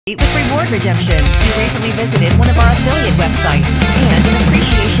with reward redemption. You recently visited one of our affiliate websites, and in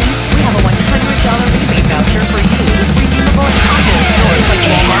appreciation, we have a $100 rebate voucher for you, redeemable at popular stores like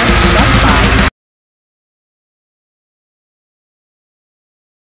Walmart, Best Buy.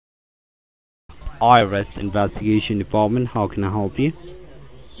 IRS Investigation Department, how can I help you?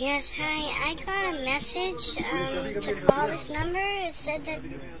 Yes, hi. I got a message to call this number. It said that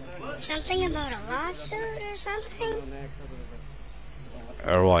something about a lawsuit or something.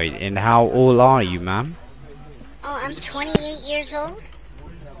 Alright, and how old are you, ma'am? Oh, I'm 28 years old.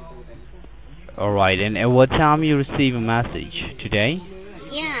 Alright, and at what time you receive a message? Today?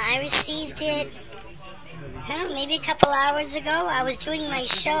 Yeah, I received it, I don't know, maybe a couple hours ago. I was doing my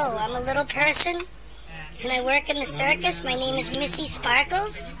show. I'm a little person, and I work in the circus. My name is Missy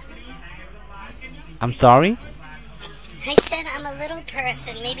Sparkles. I'm sorry? I said I'm a little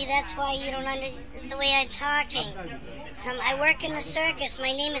person. Maybe that's why you don't understand the way I'm talking. I work in the circus.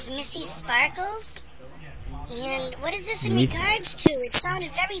 My name is Missy Sparkles. And what is this in regards to? It sounded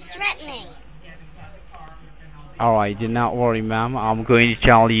very threatening. Alright, do not worry, ma'am. I'm going to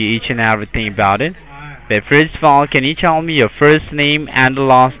tell you each and everything about it. But first of all, can you tell me your first name and the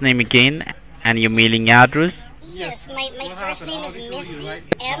last name again, and your mailing address? Yes, my first name is Missy,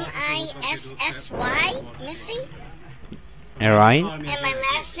 M-I-S-S-Y, Missy. Alright. And my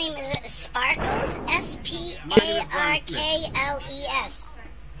last name is Sparkles, S-P-A-R-K-L-E-S.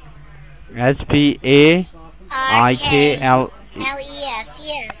 S-P-A-I-K-L-E-S,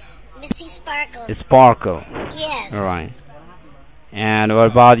 yes. Missy Sparkles. Sparkle. Yes. Alright. And what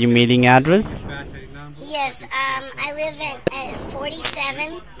about your mailing address? Yes, I live at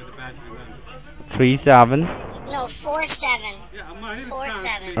 47. 37. No, 47.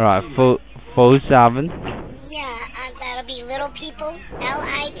 47. Alright, 47. Yeah, that'll be Little People,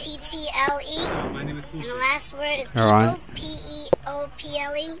 L-I-T-T-L-E. And the last word is people, Alright.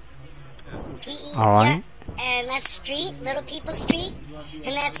 P-E-O-P-L-E. P-E, Alright. yeah. And that's Street, Little People Street.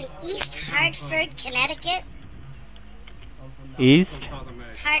 And that's in East Hartford, Connecticut. East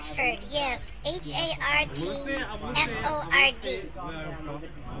Hartford, yes. H-A-R-T-F-O-R-D.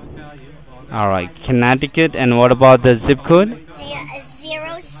 Alright, Connecticut. And what about the zip code? Yeah,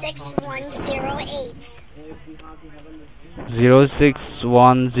 06108.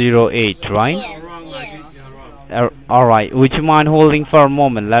 06108, right? Yes, yes. Alright, would you mind holding for a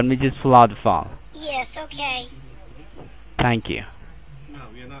moment? Let me just pull out the file. Yes, okay. Thank you.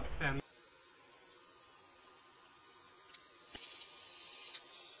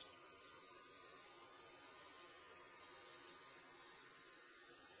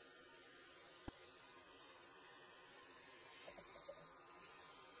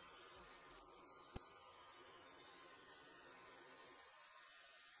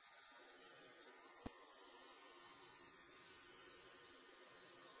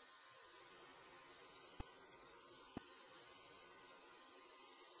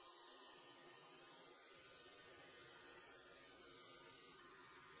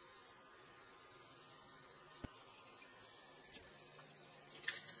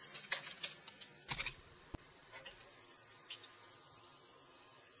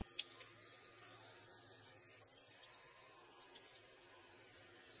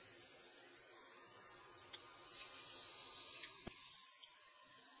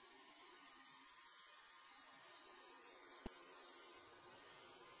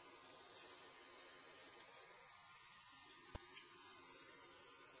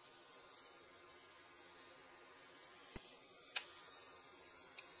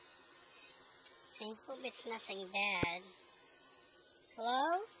 I hope it's nothing bad.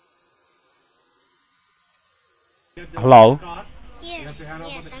 Hello? Hello? Yes, I'm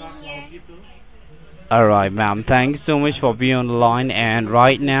here. Alright, ma'am. Thank you so much for being on the line. And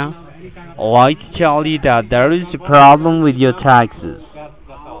right now, I'd like to tell you that there is a problem with your taxes. With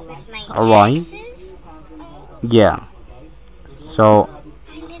my Alright? taxes? Yeah. So,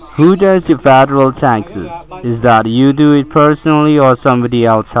 who does your federal taxes? Is that you do it personally or somebody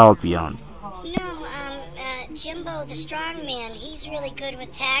else help you on? No, Jimbo, the strong man, he's really good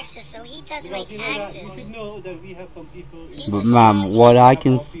with taxes, so he does my taxes. But ma'am, what I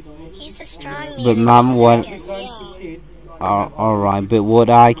can... He's the strong man But in ma'am, the what... circus, yeah. Alright, but what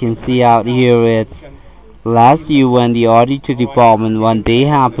I can see out here is... Last year when the auditor department, when they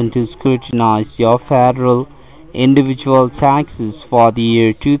happened to scrutinize your federal individual taxes for the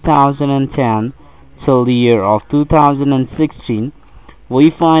year 2010 till the year of 2016, we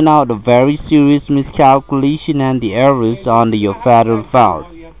find out a very serious miscalculation and the errors under your federal files.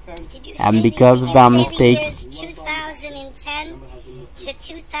 And because of that mistake, 2010 to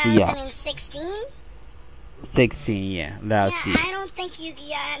 2016? 16, yeah, last year. I don't think you,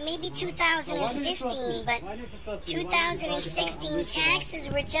 maybe 2015, but 2016 taxes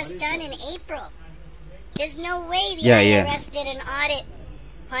were just done in April. There's no way the IRS did an audit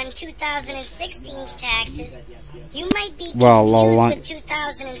on 2016's taxes. You might be confused with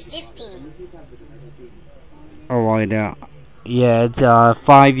 2015. Alright, yeah, it's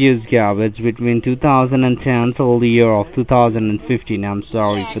 5 years gap. It's between 2010 till the year of 2015. I'm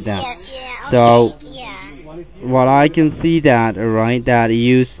sorry for that. Yes, yeah, okay, so, yeah. what I can see that, right, that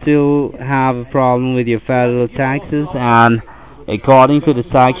you still have a problem with your federal taxes, and according to the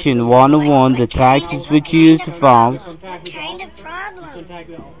section 101, the taxes which you used to file. What kind of problem?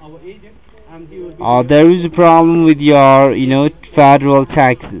 There is a problem with your, federal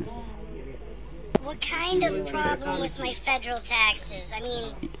taxes. What kind of problem with my federal taxes? I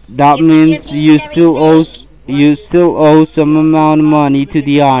mean, that means you still owe some amount of money to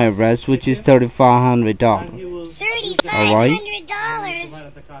the IRS, which is $3,500.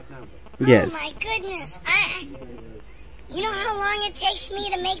 $3,500? Yes. Oh my goodness! You know how long it takes me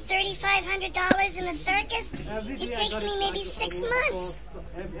to make $3,500 in the circus? It takes me maybe 6 months.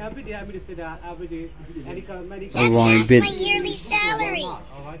 That's half my yearly salary.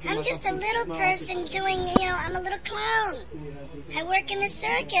 I'm just a little person doing, I'm a little clown. I work in the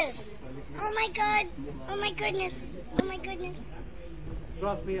circus. Oh my God. Oh my goodness. Oh my goodness.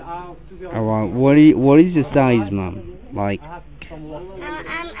 What is your size, Mom? Like? I'm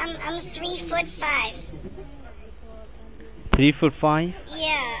 3'5". 3'5"?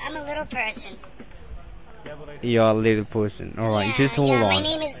 Yeah, I'm a little person. You're a little person. Alright, just hold on.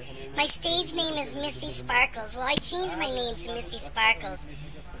 My stage name is Missy Sparkles. Well, I changed my name to Missy Sparkles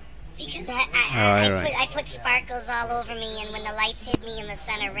because I put sparkles all over me, and when the lights hit me in the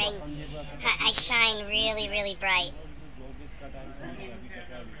center ring, I shine really, really bright.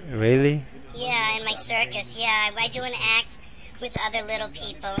 Really? Yeah, in my circus. Yeah, I do an act with other little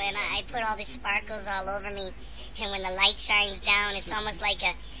people, and I put all these sparkles all over me, and when the light shines down, it's almost like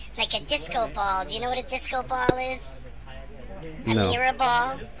a disco ball. Do you know what a disco ball is? A mirror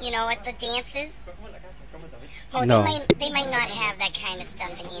ball, at the dances? Oh, no. They might not have that kind of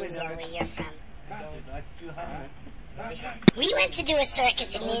stuff in India where you're from. We went to do a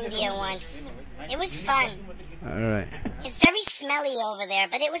circus in India once. It was fun. Alright. It's very smelly over there,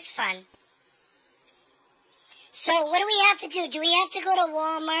 but it was fun. So, what do we have to do? Do we have to go to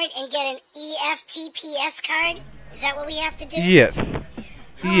Walmart and get an EFTPS card? Is that what we have to do? Yes.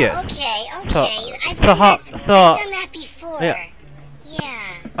 Oh, yes. Okay. I've done that before. Yeah.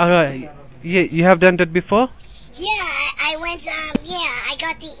 Yeah. You have done that before? Yeah, I went, I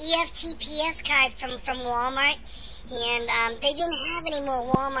got the EFTPS card from Walmart, and they didn't have any more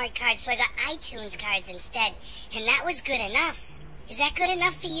Walmart cards, so I got iTunes cards instead, and that was good enough. Is that good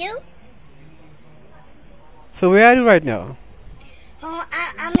enough for you? So where are you right now? Oh,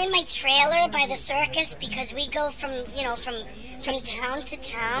 I'm in my trailer by the circus because we go from town to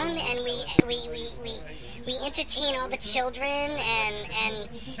town, and we entertain all the children, and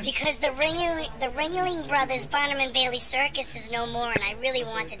because the Ringling Brothers Barnum and Bailey Circus is no more, and I really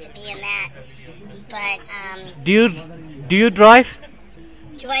wanted to be in that. But do you drive?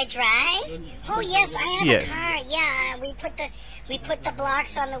 Do I drive? Oh yes, I have a car. Yeah, we put the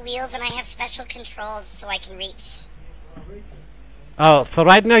blocks on the wheels, and I have special controls so I can reach. Oh, so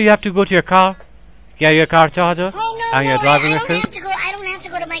right now you have to go to your car, get your car charger, and you're driving I don't have to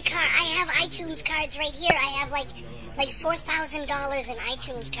go to my car. I have iTunes cards right here. I have like $4,000 in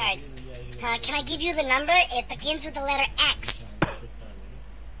iTunes cards. Can I give you the number? It begins with the letter X.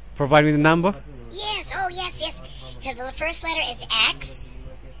 Provide me the number. Yes. Oh, yes. The first letter is X.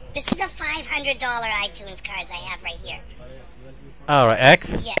 This is the $500 iTunes cards I have right here. All right, X.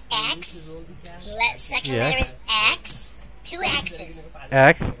 Yeah, X. Second letter is X. 2 X's.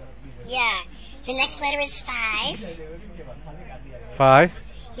 X. Yeah. The next letter is 5. 5.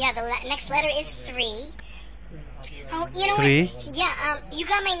 Yeah, the next letter is 3. Oh, you know 3. What? Yeah, you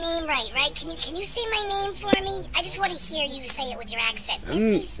got my name right? Can you say my name for me? I just want to hear you say it with your accent.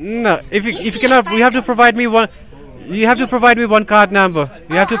 No, if you cannot, you have to provide me one. You have to provide me one card number.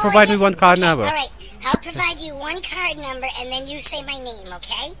 You have to provide me one card number. All right, I'll provide you one card number, and then you say my name.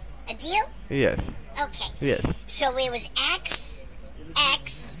 Okay? A deal? Yes. Okay. Yes. So it was X,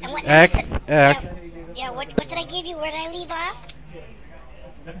 and what X, number? X. Yeah. What did I give you? Where did I leave off?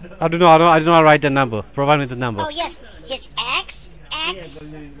 I don't know. I don't know how to write the number. Provide me the number. Oh yes, it's X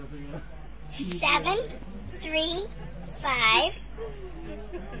 7 3 5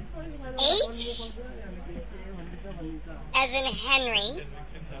 H as in Henry.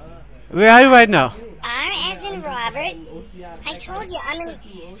 Where are you right now? R as in Robert. I told you I'm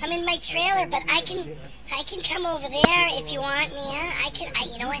in my trailer, but I I can come over there if you want me.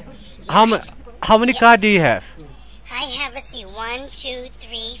 You know what? How many cards do you have? I have, let's see, 1, 2,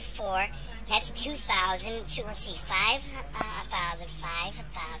 3, 4. That's 2,000. Let's see, 1,000,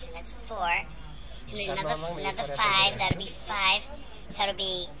 1,000. That's 4. And then another 5. That'll be 5. That'll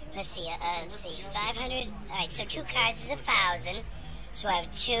be, let's see, 500. All right, so 2 cards is 1,000. So I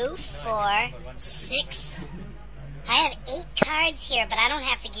have 2, 4, 6. I have 8 cards here, but I don't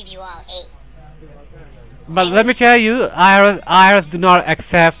have to give you all 8. But let me tell you, IRS do not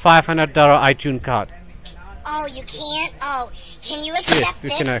accept $500 iTunes card. Oh, you can't? Oh, can you accept Yes,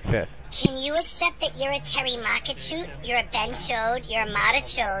 this? you can accept. Can you accept that you're a Terry Makachute, you're a Ben Chode, you're a Mata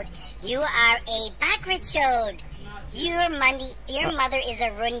Chode, you are a Bakra Chode, your mother is a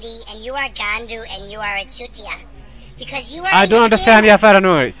Rundi, and you are Gandu, and you are a Chutia. Because you are I don't understand your foreign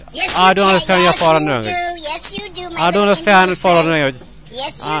language. Yes, I don't understand your foreign you language. do. Yes, you do, my I don't little understand Indian foreign friend. language.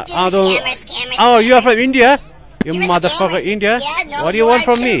 Yes, you do, I don't. scammer. Oh, you are from India? You You're a motherfucker, scammer. India? Yeah, no, What do you want are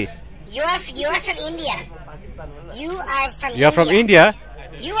from too. me? You are from India. You are from You're from India?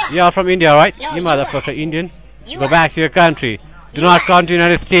 You are. You are from India, right? No, You you motherfucker, are. Indian. You Go are. back to your country. Do You not are. come to the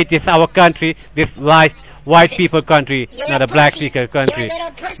United States. It's our country. This white people country, You're not a a black pussy. people country. You're a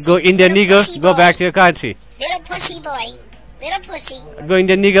little pussy. Go Indian Little nigger, pussy go boy. back to your country. Little pussy boy. Little pussy. Go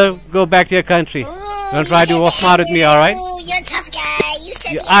Indian nigger, go back to your country. Ooh, Don't you try to said walk the smart with me, N-word. alright? Ooh, you're a tough guy. You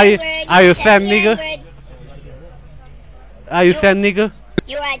said the Are you- N-word. are you said Sam the nigger? N-word. Are you Sam nigger?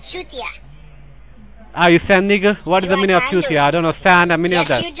 You are a Chutia. Are you Sam nigger? What is You the are meaning of Gandu. Tuesday? I don't understand the meaning of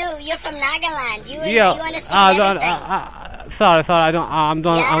Yes, that. you do. You're from Nagaland. You Yeah, understand everything. sorry, I don't You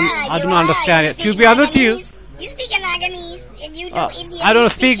are. understand You it. To speak be honest with you, Nagamese. You speak Nagamese, and you know Indian. I don't You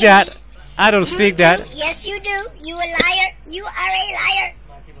speak Hindi. that. I don't You speak do. that. Yes, you do. You a liar. You are a liar.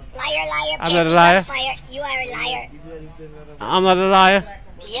 Liar. I'm not a Panties liar. on fire. You are a liar. I'm not a liar.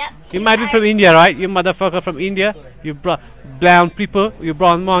 Yep. You might be from India, right? You motherfucker from India. You brown people. You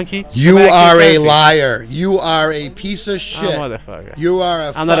brown monkey. You Go back to your are a country. liar. You are a piece of shit. motherfucker. You are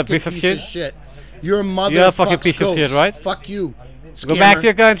a I'm not a fucking piece of piece of shit. shit. Your mother You're a fucking fucks piece of goats. shit, right? Fuck you. Go back to Scammer.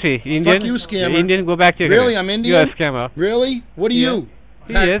 your country, Indian. Fuck you, scammer. You're Indian, go back to your Really? country. I'm You're a Indian? scammer. Really? What are Yeah. you?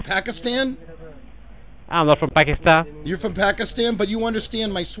 He is. Pakistan? I'm not from Pakistan. You're from Pakistan, but you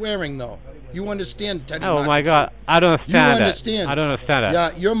understand my swearing, though. You understand Teddy Oh my Makachute. God, I don't You understand that. understand. I don't understand that. Yeah,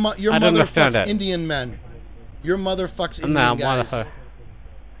 your I don't mother understand fucks that. Indian men. Your mother fucks Indian No, guys. motherfucker.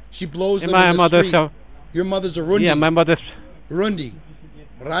 She blows them My in the mother's street. from, Your mother's a Rundi. yeah, my mother's. Rundi.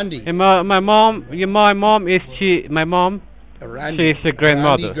 Randi. And my mom, my mom is A Randi. she's a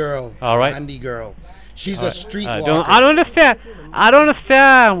grandmother. Randi girl. All right. Randi girl. She's a Alright. streetwalker. I don't understand. I don't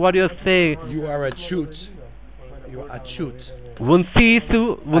understand what you're saying. You are a chute. You are a chute.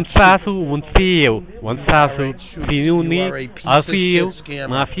 Wunsisu, Wunsasu, Wunsiu, Wunsasu, Sinuni, You are a piece of Alfiu, shit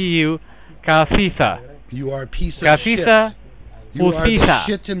scammer. Mafiu, Kasisa, You are a piece of shit. Kasisa, You are the Usisa,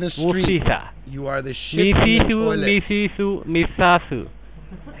 shit in the street. Usisa, You are the shit in the Misisu, toilet. Misisu, Misasu,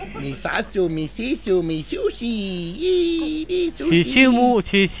 Misasu, misisu, misushi, misushi. Shishimu,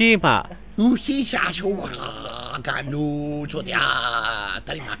 Shishima, Ushi shashu, ganu, chodia,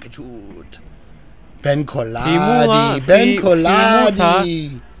 tari makachut. Ben Koladi, Ben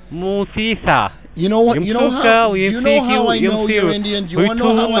Koladi. Musisa. You know what? You know how? Do you know how I know you're Indian? Do you want to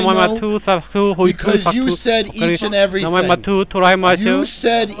know how I know? Because you said each and everything. You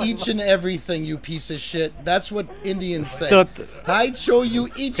said each and everything, you piece of shit. That's what Indians say. I show you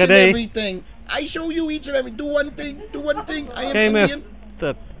each and everything. I show you each and every. Do one thing. Do one thing. I am Indian.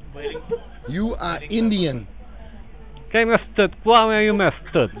 You are Indian. You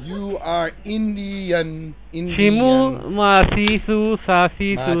are Indian. Indian.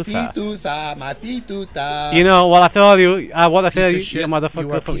 You know what I tell you? What I Piece tell of you, shit. you You are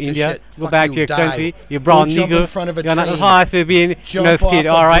motherfucker a from piece of India. shit. Go Fuck back you, to your die. country. You brown Go jump in nigger. front of a You're not train. supposed to be in Jump no off kid, a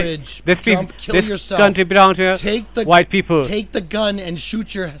alright? bridge. This Jump, kill this yourself. country belongs to Take the white people. Take the gun and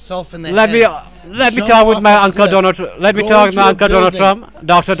shoot yourself in the Let head. me Jump talk with off my a Uncle cliff. Donald. Let me Go talk with into my a Uncle Donald building. Trump,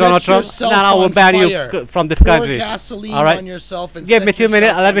 Dr. Set Donald Trump. yourself Then I will on ban fire. you from this Pour country. gasoline All right. on yourself and Give set me 2 minutes.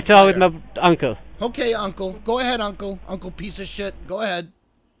 yourself Let me on talk with fire. my uncle. Okay, Uncle. Go ahead, Uncle. Uncle, piece of shit. Go ahead.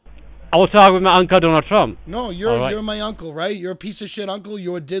 I will talk with my Uncle Donald Trump. No, you're All right. you're my uncle, right? You're a piece of shit uncle.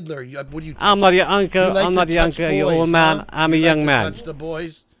 You're a diddler. What do you? I'm not your uncle. You like I'm to not your touch uncle. You're boys, old man. huh? I'm a You young like man. to touch the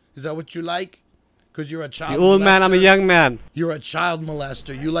boys. Is that what you like? Because you're a child. The old man. I'm a molester? young man. You're a child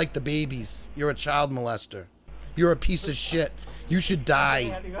molester. You like the babies. You're a child molester. You're a piece of shit. You should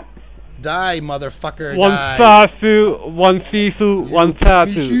die. Die, motherfucker. One die. sasu, one sisu, one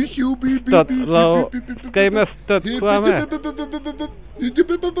tatu. Stud low. Game stud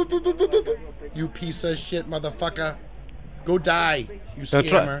You piece of shit, motherfucker. Go die, you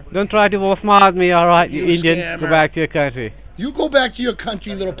scammer. Don't try to outsmart me, alright, you Indian. Scammer. Go back to your country. You go back to your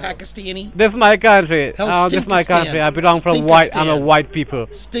country, little Pakistani. This is my country. Hell, This is my country. I belong from white. I'm a white people.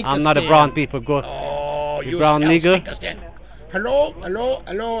 I'm not a brown people. Go. Oh, you brown nigger. Hello.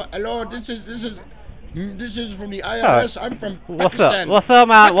 This is from the IRS. I'm from Pakistan. What's up,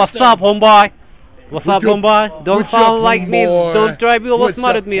 man? What's up, homeboy? What's up, homeboy? Don't sound like me. Don't try to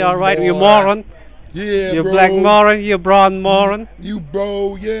outsmart at me, alright? You moron. Yeah, you bro. Black moron, you brown moron. You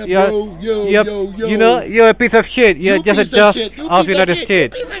bro, yeah, bro, yo. You know, you're a piece of shit. You're just a dust of United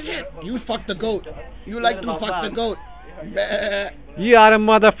States. You piece of shit. You fuck the goat. You like to fuck the goat. You are a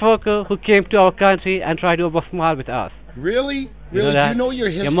motherfucker who came to our country and tried to outsmart with us. Really? Really? Do you know your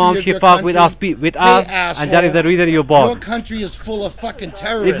history your mom, of your fuck country? with us, and that is the reason you're born. Your country is full of fucking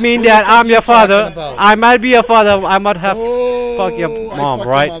terrorists. It means that I'm your father. I might be your father. I might have fuck your mom,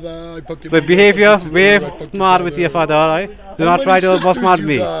 right? But behave smart with your father, alright? Do not try to outsmart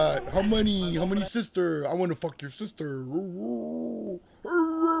me. How many sister? I want to fuck your sister.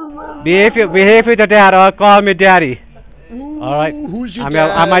 Behave with your dad or call me daddy. Alright? Who's your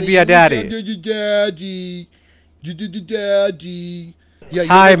daddy? I might be a daddy. Daddy. Yeah,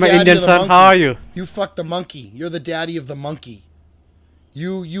 hi, my Indian son. How are you? You fuck the monkey. You're the daddy of the monkey.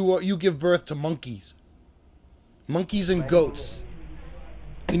 You give birth to monkeys. Monkeys and goats.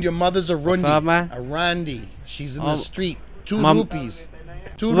 And your mother's a Randi. She's in the street. 2 rupees.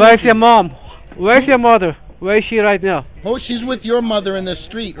 Where's your mom? Where's your mother? Where is she right now? Oh, she's with your mother in the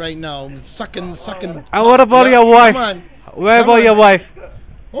street right now, sucking. And what about your wife? Come on. Where about your wife?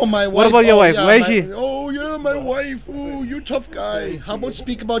 Oh, my wife. What about your wife? Yeah, where is she? Oh, yeah, my wife. Oh, you tough guy. How about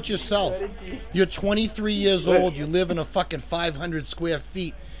speak about yourself? You're 23 years old. You live in a fucking 500 square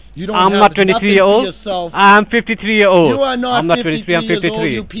feet. You don't I'm have not 23 years old. Yourself. I'm 53 years old. You are not I'm not 53 I'm 53. Years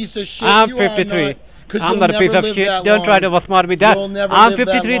old, you piece of shit. I'm you 53. I'm not a piece of shit. Don't try to outsmart me. I'm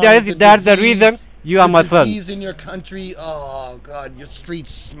 53. That's the reason you are my son. Disease in your country. Oh God, your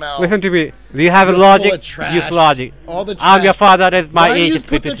streets smell. Listen to me. Do you have a logic? Use logic. All the trash. I'm your father. That's my Why age. do you is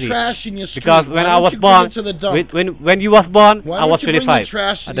 53. Put the trash in your street? Because when I was born, when you was born, I was 25.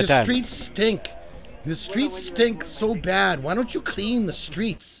 Trash? At the time. The streets stink. The streets stink so bad. Why don't you clean the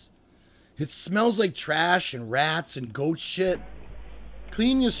streets? It smells like trash and rats and goat shit.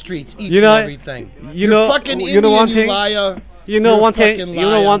 Clean your streets, each and everything. You're fucking Indian, you liar. You know one thing. You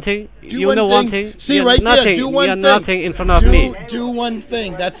know one thing. You know one thing. See right there. Do one thing. Nothing in front of me. Do one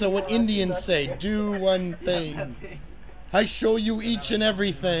thing. That's what Indians say. Do one thing. I show you each and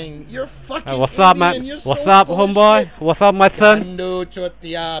everything. You're fucking what's up, man? You're what's up, homeboy? What's up, my son?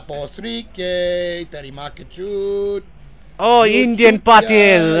 Oh, Indian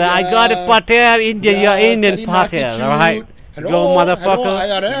Patel. I got a Patel. Indian. You're Indian Patel. All right. Hello, go motherfucker,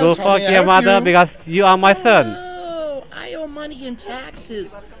 hello, go fuck your mother because you are my son. Oh, I owe money in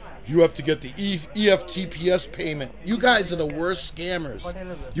taxes. You have to get the EFTPS payment. You guys are the worst scammers.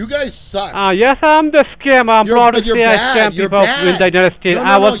 You guys suck. Yes, I'm the scammer. I'm proud to say I scam people in the United States.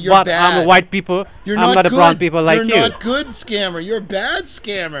 I'm a white people. I'm not a brown people like you. You're not good scammer. You're a bad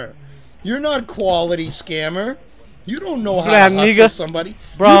scammer. You're not quality scammer. You don't know how to hustle somebody.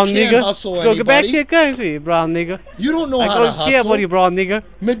 Brown you can't nigger. hustle So anybody. go back to your country, brown nigger. You don't know how to hustle. I don't care about you, brown nigger.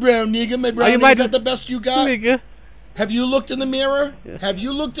 My brown nigger, is that the best you got? Nigger. Have you looked in the mirror? Have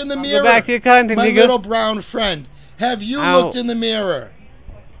you looked in the mirror? Go back to your country, my nigger. little brown friend. Have you looked in the mirror?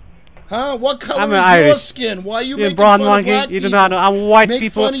 Huh? What color is Irish. your skin? Why are you making brown fun monkey. of black You do people? not know. I'm white Make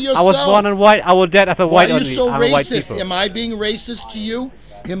people. Fun of yourself. I was born in white. I will dead as a white only. Why are you so I'm racist? Am I being racist to you?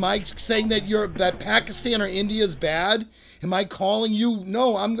 Am I saying that Pakistan or India is bad? Am I calling you?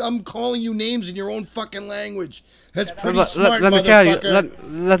 No, I'm calling you names in your own fucking language. That's pretty smart, let me tell you.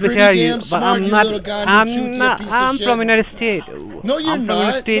 Let me tell you. But I'm not. I'm from United States. No, you're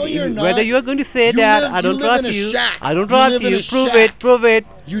not. No, you're not. Whether you're going to say that, I don't trust you. I don't trust you. Prove it. Prove it.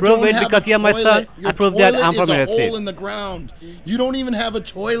 Prove it because you're my son. I prove that I'm from United States. Your toilet is a hole in the ground. You don't even have a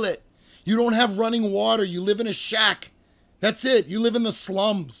toilet. You don't have running water. You live in a shack. That's it. You live in the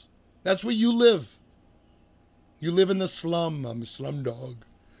slums. That's where you live. You live in the slum. I'm a slum dog.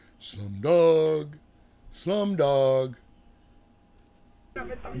 Slum dog. Slum dog.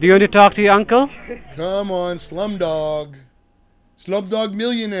 Do you want to talk to your uncle? Come on, slum dog. Slumdog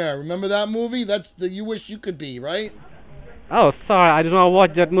Millionaire. Remember that movie? That's the You Wish You Could Be, right? Oh, sorry. I did not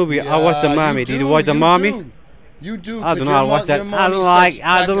watch that movie. Yeah, I watched The Mommy. Did you watch The Mommy? You do. I do not watch that.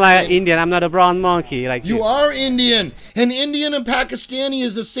 I don't like Indian. I'm not a brown monkey like you. You are Indian. And Indian and Pakistani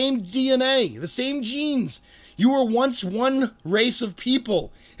is the same DNA, the same genes. You were once one race of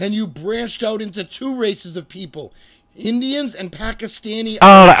people, and you branched out into 2 races of people. Indians and Pakistani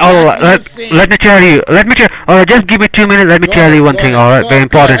all are right. the same. Let me tell you. All right, just give me 2 minutes. Let me tell you one thing. All right, very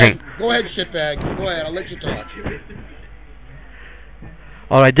important thing. Go ahead, shitbag. Go ahead. I'll let you talk.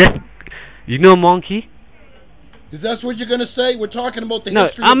 All right, just monkey. Is that what you're gonna say? We're talking about the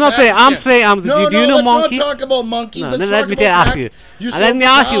history. I'm not saying. I'm saying. No, do you know let's monkey? not talk about monkeys. No, let's let me ask you. Let me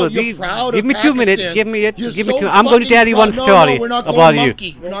ask you. Give me 2 minutes. Give me it. Give me 2. I'm going to tell you one story about you.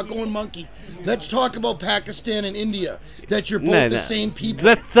 We're not going monkey. Let's talk about Pakistan and India. That you're both the same people.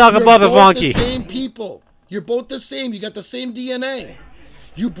 Let's talk about the monkey. You're both the same people. You're both the same. You got the same DNA.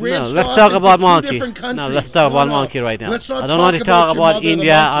 You branched let's off talk into about two monkey. different countries. No, let's talk about monkey right now. Let's not I don't want to talk about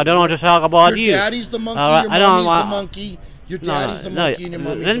India. I don't want to talk about you. Your daddy's the monkey. Your mommy's the monkey. Your daddy's the monkey and your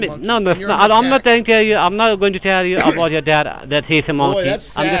mommy's the monkey. No, I'm not telling you. I'm not going to tell you about your dad that he's a monkey. Boy, that's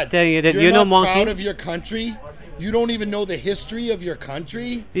sad. I'm just telling you that you're not monkey. Proud of your country. You don't even know the history of your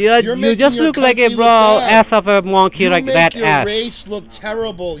country. Yeah, you just look like a ass of a monkey, like that ass. You make your race look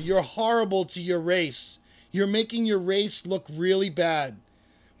terrible. You're horrible to your race. You're making your race look really bad.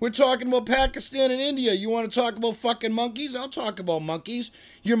 We're talking about Pakistan and India. You want to talk about fucking monkeys? I'll talk about monkeys.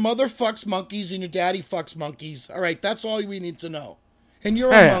 Your mother fucks monkeys and your daddy fucks monkeys. All right, that's all we need to know. And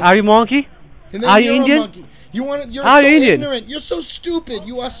you're a monkey. Are you monkey? And then are you Indian? A monkey. You're so ignorant. You're so stupid.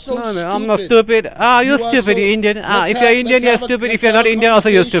 You are so stupid. No, I'm not stupid. You're stupid. You're Indian. If you're Indian, you're stupid. If you're not Indian, also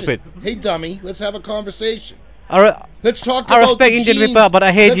you're stupid. Hey, dummy, let's have a conversation. All right. Let's talk I about respect the Indian genes. people, but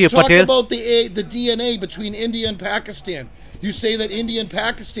I hate you, Let's talk Patel. about the DNA between India and Pakistan. You say that India and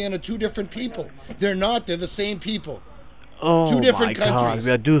Pakistan are two different people. They're not. They're the same people. Oh, two different my countries.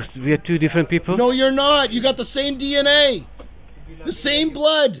 God. We are two different people? No, you're not. You got the same DNA. The same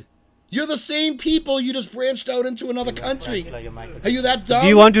blood. You're the same people. You just branched out into another country. Are you that dumb? Do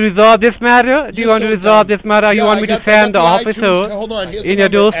you want to resolve this matter? Do you want to resolve this matter? You want me to send the officer in your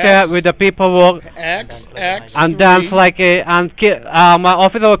doorstep with the paperwork and dance like a my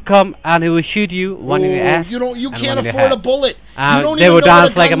officer will come and he will shoot you one in the ass. You can't afford a bullet. You don't they even will know dance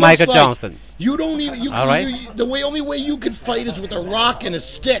what a like a gun Michael looks Johnson. You don't even. The only way you could fight is with a rock and a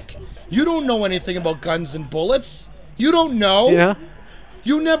stick. You don't know anything about guns and bullets. You don't know. Yeah.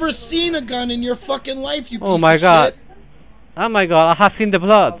 You never seen a gun in your fucking life, you piece of shit. Oh my God. Oh my God, I have seen the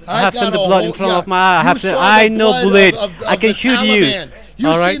blood. I have seen the blood in front of my eyes. I know bullet. I can shoot you.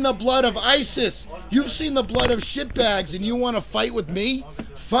 You've seen the blood of ISIS. You've seen the blood of shitbags, and you want to fight with me?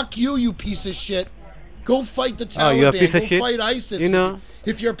 Fuck you, you piece of shit. Go fight the Taliban. Go fight ISIS. You know?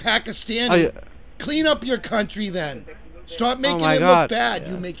 If you're Pakistani, clean up your country then. Stop making it look bad.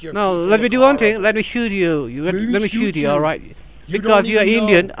 You make your let me do one thing. Let me shoot you. Let me shoot you, all right? Because you're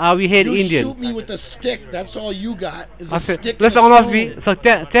Indian, we hate Indian. You shoot me with a stick. That's all you got is a stick. Let's honest me. So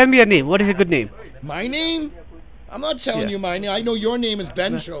tell me your name. What is a good name? My name? I'm not telling you my name. I know your name is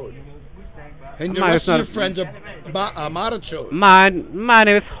Ben Chode. And the rest of your friends are Mara Chode. My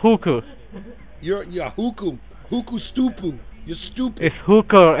name is Huku. You're Huku. Huku Stupu. You're stupid. It's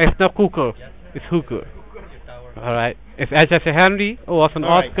Hooker. It's not Cooker. It's Hooker. All right. It's H.S. Henry or an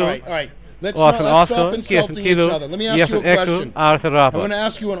Oscar. All right. Let's stop insulting each other. Let me ask you a question. I'm going to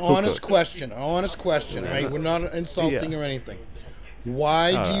ask you an honest question. Right? We're not insulting or anything.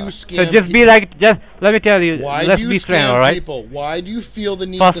 Why do you scam So just be like, let me tell you, let's be friends, all right? People? Why do you feel the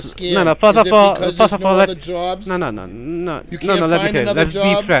need to scam? No, first of all, because there's no other jobs? No. You can't find another job?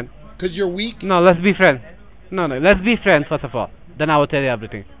 Let's be friends. Because you're weak? No, let's be friends. No, let's be friends first of all. Then I will tell you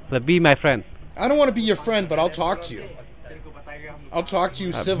everything. So be my friend. I don't want to be your friend, but I'll talk to you. I'll talk to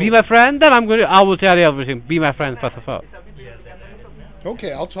you civilly. Be my friend, then I will tell you everything. Be my friend first of all.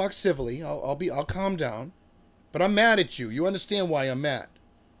 Okay, I'll talk civilly. I'll calm down. But I'm mad at you. You understand why I'm mad?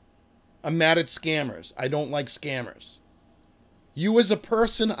 I'm mad at scammers. I don't like scammers. You as a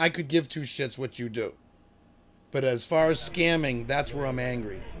person, I could give two shits what you do. But as far as scamming, that's where I'm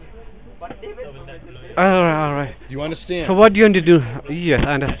angry. All right. You understand? So what do you want to do? Yes,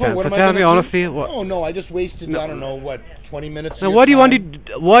 I understand. What so am tell I me honestly. What? Oh no, I just wasted I don't know what 20 minutes. Now what do you want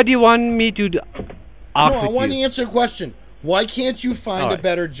to? What do you want me to? I want to answer a question. Why can't you find a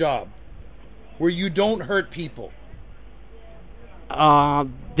better job where you don't hurt people?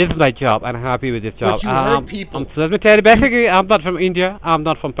 This is my job, and I'm happy with this job. But you hurt people. So let me tell you, basically, I'm not from India. I'm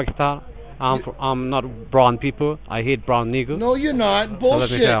not from Pakistan. I'm not brown people. I hate brown niggers. No, you're not.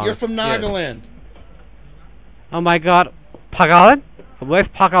 Bullshit. You're from Nagaland. Yes. Oh my God, Pagaland? Where's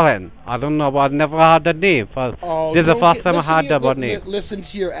Pagaland? I don't know. I've never heard that name. This is the first time I heard that name. Listen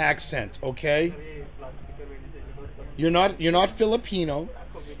to your accent, okay? You're not Filipino.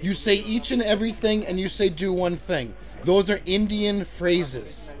 You say each and everything, and you say do one thing. Those are Indian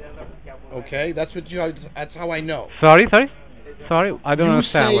phrases. Okay, that's how I know. Sorry. sorry? I don't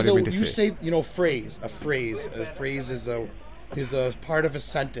understand what you mean to You say. say, you know, phrase. A phrase. A phrase is a part of a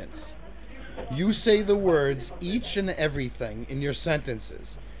sentence. You say the words each and everything in your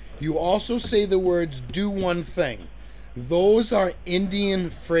sentences. You also say the words do one thing. Those are Indian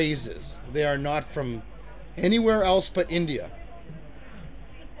phrases. They are not from anywhere else but India.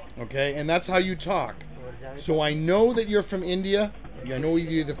 Okay? And that's how you talk. So I know that you're from India. I know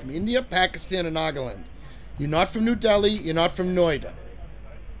you're either from India, Pakistan, or Nagaland. You're not from New Delhi. You're not from Noida.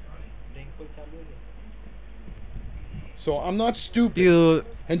 So I'm not stupid.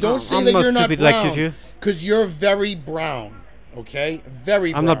 And don't say that you're not brown, because you're very brown. Okay?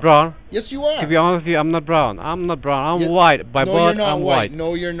 Very brown. I'm not brown. Yes, you are. To be honest with you, I'm not brown. I'm not brown. I'm white. By birth, I'm white.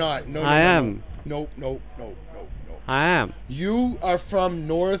 No, you're not. No, I am. No. I am. You are from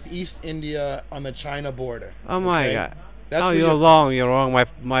northeast India on the China border. Oh my God. That's oh, you're wrong. You're wrong,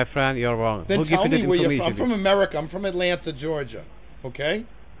 my friend. You're wrong. Then tell me where you're from. I'm from America. I'm from Atlanta, Georgia. Okay?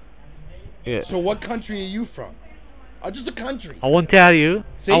 Yeah. So what country are you from? Just a country. I won't tell you.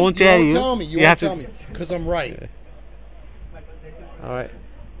 See, I won't tell you. You won't tell me. You won't tell me. Because I'm right. Yeah. All right.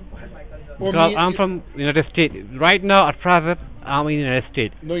 Because I'm from United States. Right now, at present, I'm in the United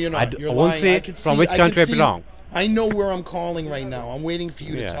States. No, you're not. You're I won't lying. say I can see, from which country I belong. I know where I'm calling right now. I'm waiting for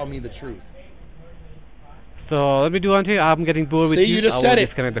you to tell me the truth. So let me do one thing. I'm getting bored with you. See, you just said it.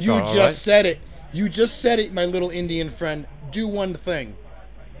 You call, just said it. You just said it, my little Indian friend. Do one thing.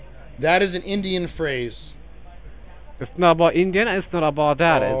 That is an Indian phrase. It's not about Indian. It's not about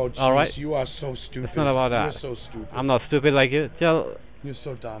that. Oh, jeez, all right? You are so stupid. It's not about that. You're so stupid. I'm not stupid like you. You're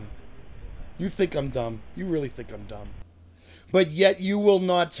so dumb. You think I'm dumb. You really think I'm dumb. But yet you will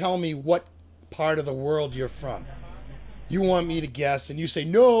not tell me what part of the world you're from. You want me to guess, and you say,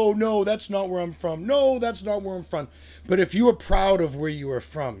 no, that's not where I'm from. No, that's not where I'm from. But if you were proud of where you were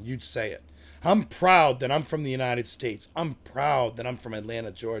from, you'd say it. I'm proud that I'm from the United States. I'm proud that I'm from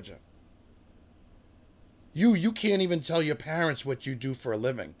Atlanta, Georgia. You can't even tell your parents what you do for a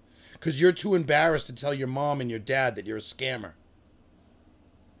living because you're too embarrassed to tell your mom and your dad that you're a scammer.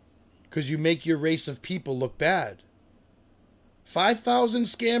 Because you make your race of people look bad. 5,000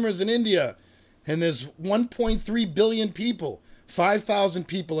 scammers in India, and there's 1.3 billion people. 5,000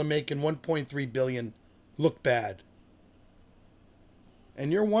 people are making 1.3 billion look bad.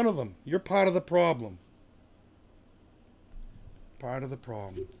 And you're one of them. You're part of the problem. Part of the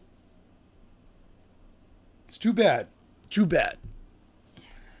problem. It's too bad. Too bad.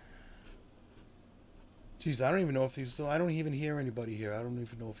 Jeez, I don't even know if he's still... I don't even hear anybody here. I don't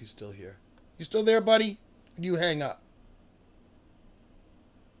even know if he's still here. You still there, buddy? Or do you hang up?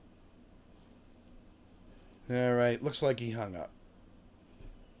 All right. Looks like he hung up.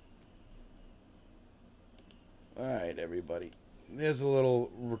 All right, everybody. There's a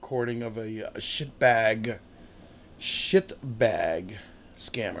little recording of a shitbag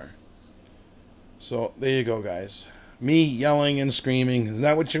scammer. So, there you go, guys. Me yelling and screaming. Is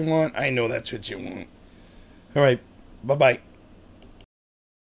that what you want? I know that's what you want. All right. Bye-bye.